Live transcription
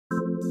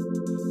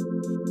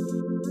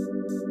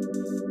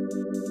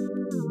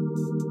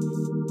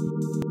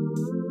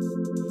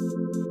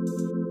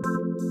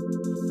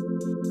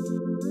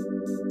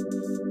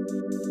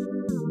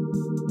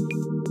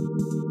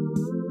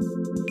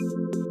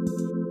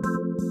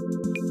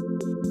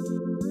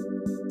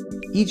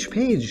Each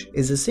page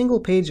is a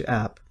single-page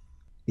app.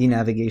 The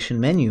navigation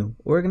menu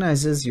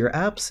organizes your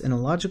apps in a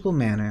logical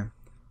manner.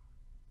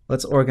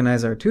 Let's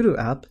organize our ToDo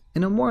app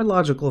in a more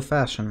logical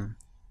fashion.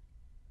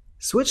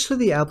 Switch to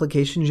the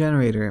application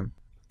generator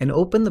and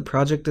open the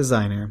project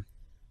designer.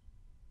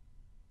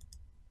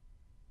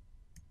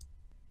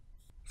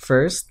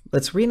 First,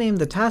 let's rename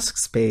the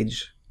tasks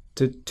page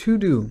to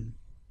ToDo.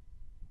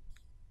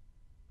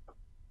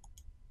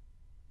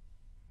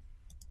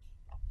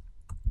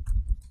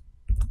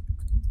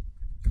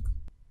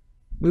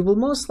 We will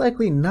most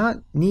likely not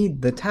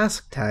need the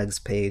task tags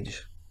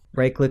page.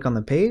 Right-click on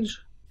the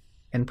page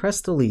and press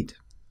delete.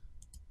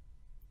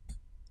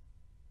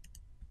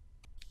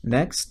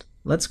 Next,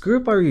 let's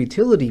group our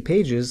utility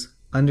pages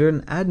under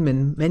an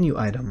admin menu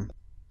item.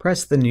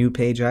 Press the new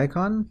page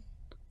icon.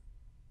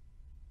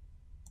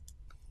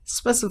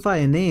 Specify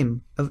a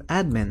name of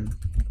admin.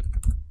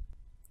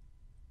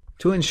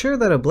 To ensure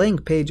that a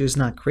blank page is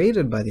not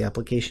created by the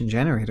application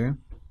generator,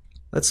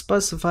 let's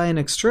specify an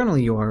external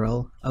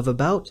URL of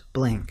about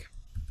blank.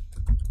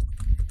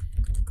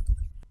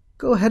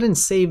 Go ahead and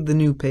save the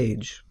new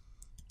page.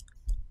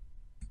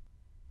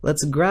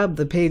 Let's grab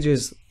the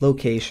page's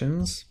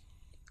locations,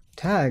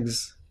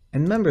 tags,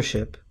 and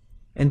membership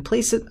and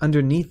place it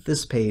underneath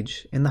this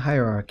page in the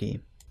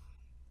hierarchy.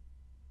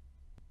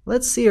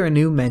 Let's see our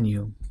new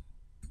menu.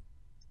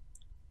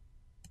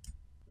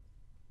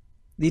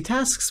 The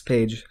tasks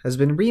page has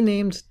been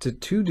renamed to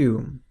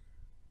ToDo.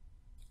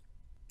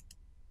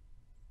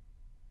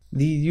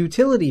 The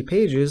utility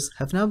pages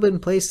have now been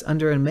placed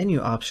under a menu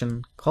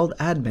option called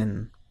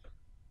Admin.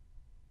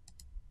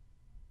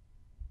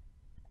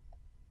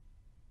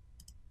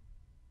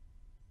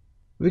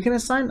 We can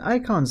assign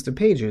icons to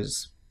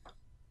pages.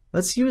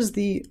 Let's use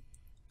the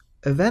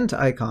event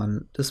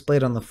icon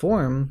displayed on the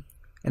form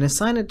and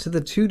assign it to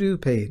the ToDo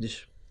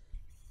page.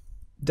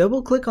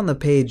 Double-click on the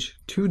page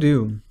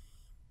ToDo.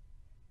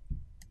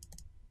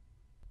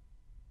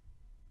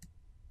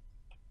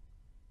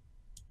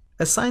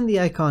 Assign the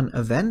icon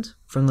Event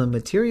from the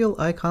Material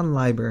Icon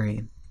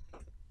library.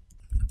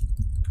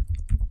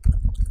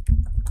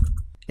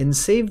 And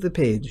save the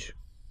page.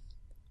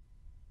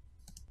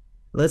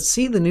 Let's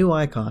see the new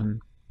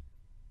icon.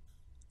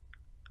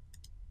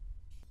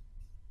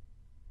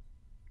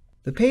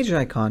 The page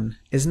icon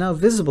is now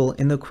visible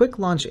in the Quick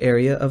Launch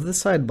area of the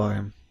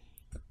sidebar.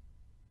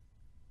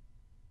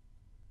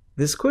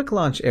 This Quick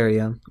Launch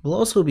area will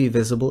also be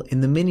visible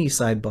in the mini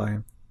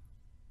sidebar.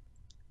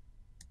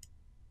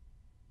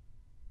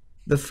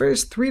 The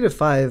first 3 to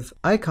 5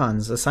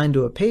 icons assigned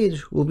to a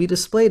page will be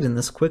displayed in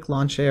this Quick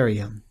Launch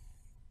area.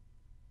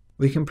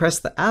 We can press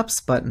the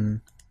Apps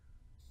button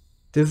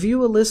to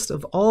view a list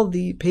of all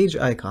the page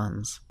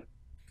icons.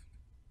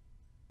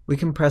 We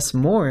can press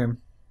More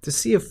to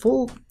see a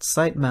full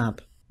site map.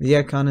 The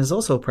icon is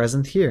also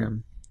present here.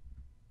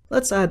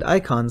 Let's add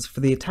icons for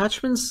the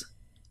Attachments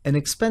and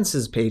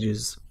Expenses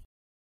pages.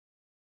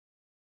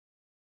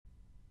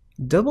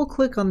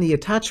 Double-click on the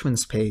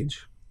Attachments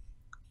page.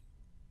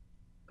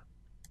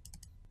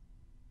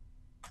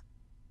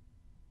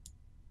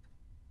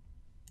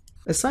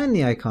 Assign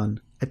the icon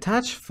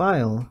Attach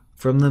File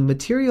from the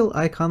Material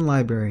Icon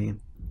library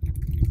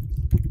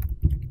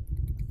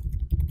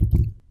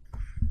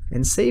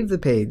and save the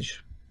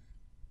page.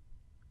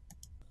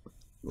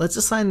 Let's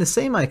assign the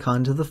same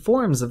icon to the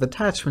Forms of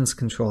Attachments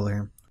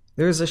controller.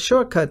 There is a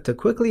shortcut to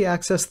quickly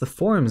access the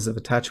Forms of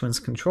Attachments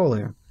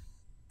controller.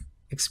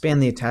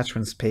 Expand the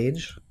Attachments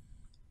page.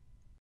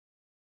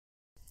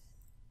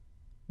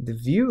 The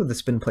view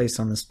that's been placed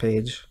on this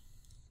page,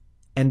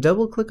 and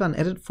double-click on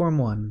Edit Form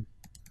 1.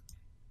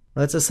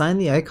 Let's assign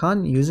the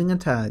icon using a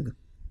tag.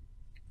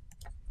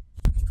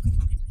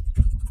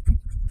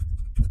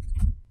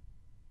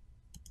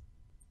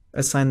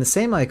 Assign the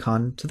same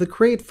icon to the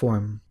Create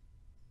form.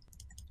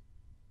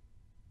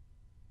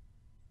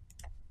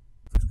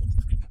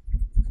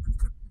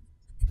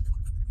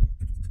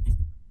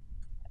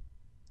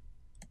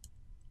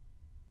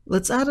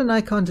 Let's add an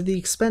icon to the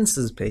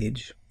Expenses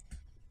page.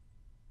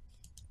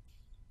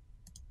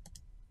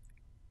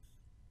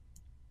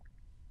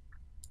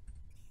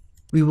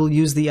 We will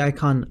use the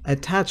icon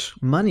Attach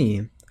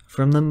Money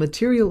from the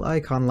Material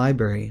Icon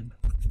library.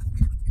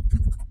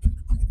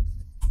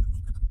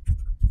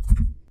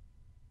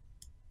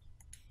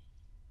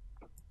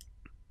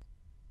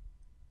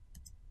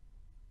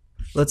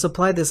 Let's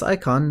apply this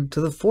icon to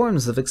the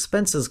Forms of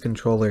Expenses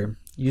controller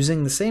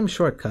using the same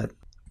shortcut.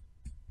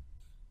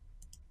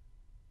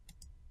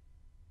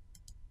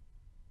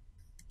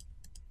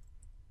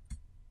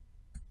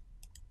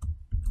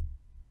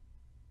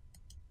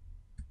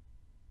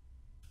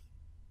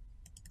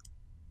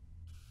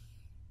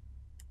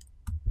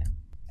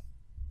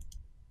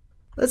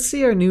 Let's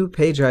see our new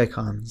page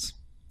icons.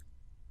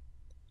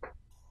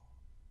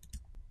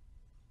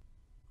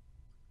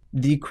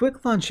 The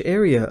Quick Launch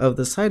area of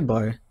the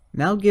sidebar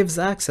now gives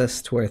access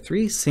to our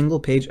 3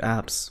 single-page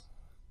apps: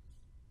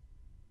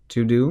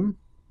 ToDo,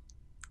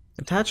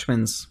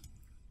 Attachments,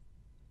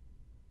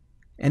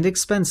 and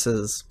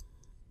Expenses.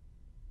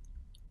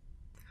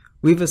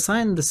 we've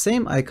assigned the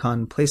same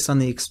icon placed on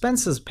the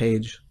Expenses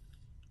page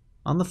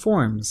on the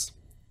Forms.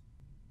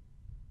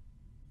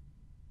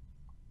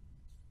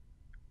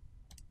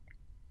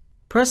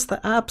 Press the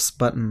Apps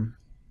button.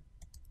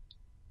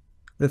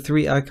 The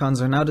three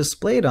icons are now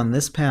displayed on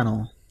this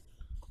panel.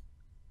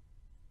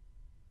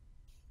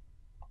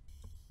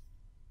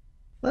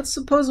 Let's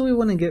suppose we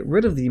want to get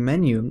rid of the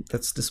menu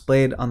that's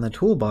displayed on the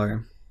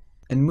toolbar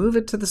and move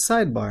it to the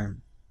sidebar.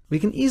 We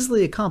can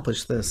easily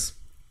accomplish this.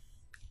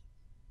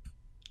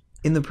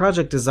 In the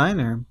Project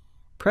Designer,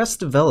 press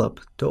Develop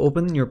to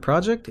open your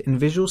project in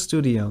Visual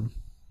Studio.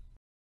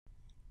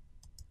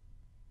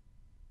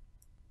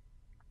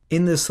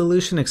 In the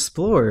Solution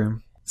Explorer,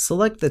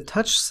 select the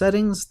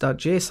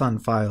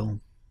touchsettings.json file.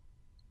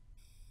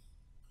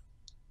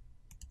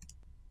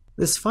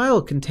 This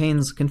file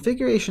contains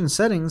configuration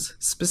settings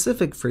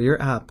specific for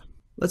your app.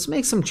 Let's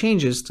make some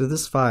changes to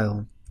this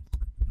file.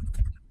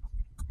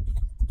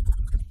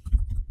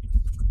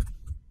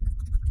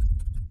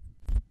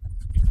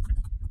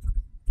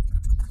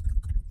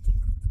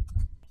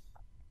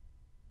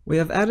 We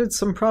have added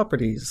some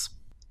properties.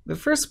 The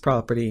first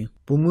property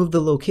will move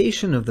the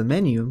location of the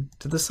menu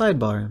to the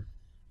sidebar.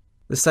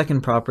 The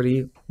second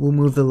property will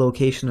move the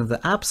location of the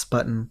Apps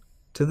button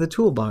to the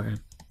toolbar.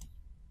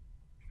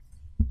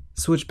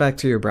 Switch back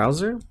to your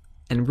browser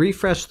and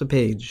refresh the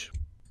page.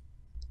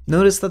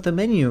 Notice that the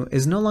menu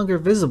is no longer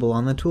visible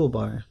on the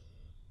toolbar.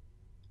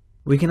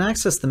 We can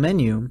access the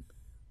menu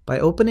by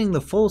opening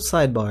the full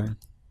sidebar.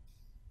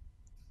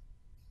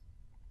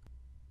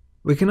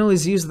 We can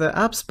always use the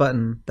Apps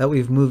button that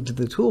we've moved to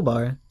the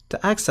toolbar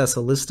to access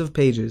a list of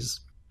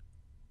pages.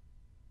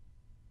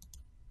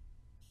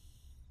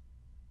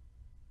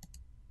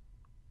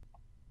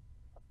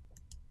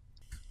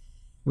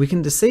 We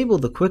can disable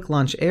the Quick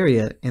Launch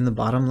area in the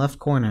bottom left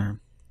corner.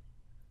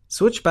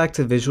 Switch back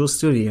to Visual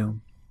Studio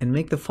and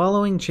make the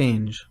following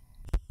change.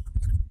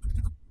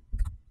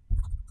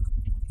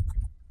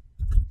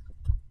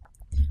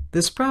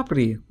 This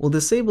property will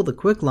disable the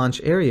Quick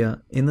Launch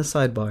area in the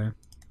sidebar.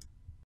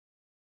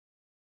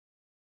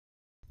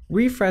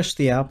 Refresh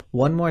the app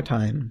one more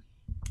time.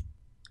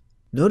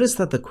 Notice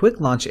that the Quick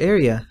Launch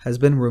area has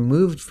been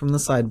removed from the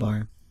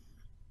sidebar.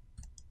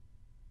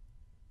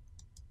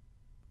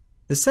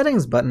 The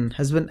Settings button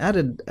has been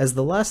added as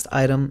the last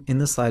item in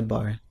the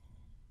sidebar.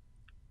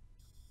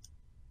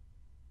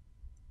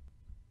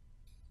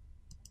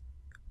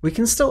 We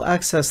can still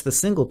access the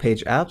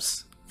single-page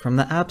apps from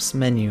the Apps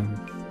menu.